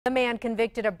The man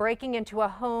convicted of breaking into a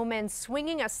home and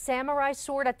swinging a samurai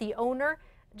sword at the owner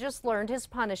just learned his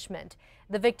punishment.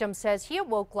 The victim says he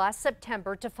awoke last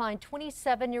September to find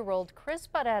 27-year-old Chris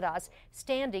Barreras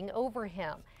standing over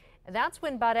him. That's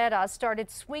when Barreras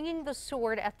started swinging the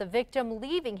sword at the victim,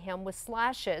 leaving him with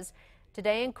slashes.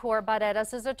 Today in court,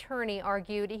 Barreras' attorney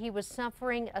argued he was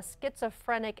suffering a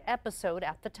schizophrenic episode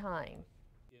at the time.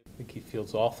 I think he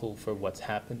feels awful for what's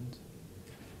happened.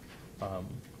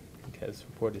 As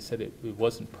reporters said, it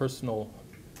wasn't personal.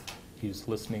 He was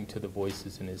listening to the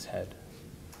voices in his head.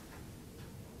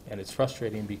 And it's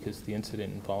frustrating because the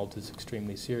incident involved is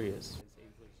extremely serious.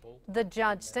 The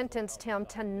judge sentenced him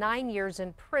to 9 years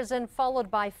in prison,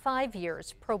 followed by 5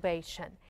 years probation.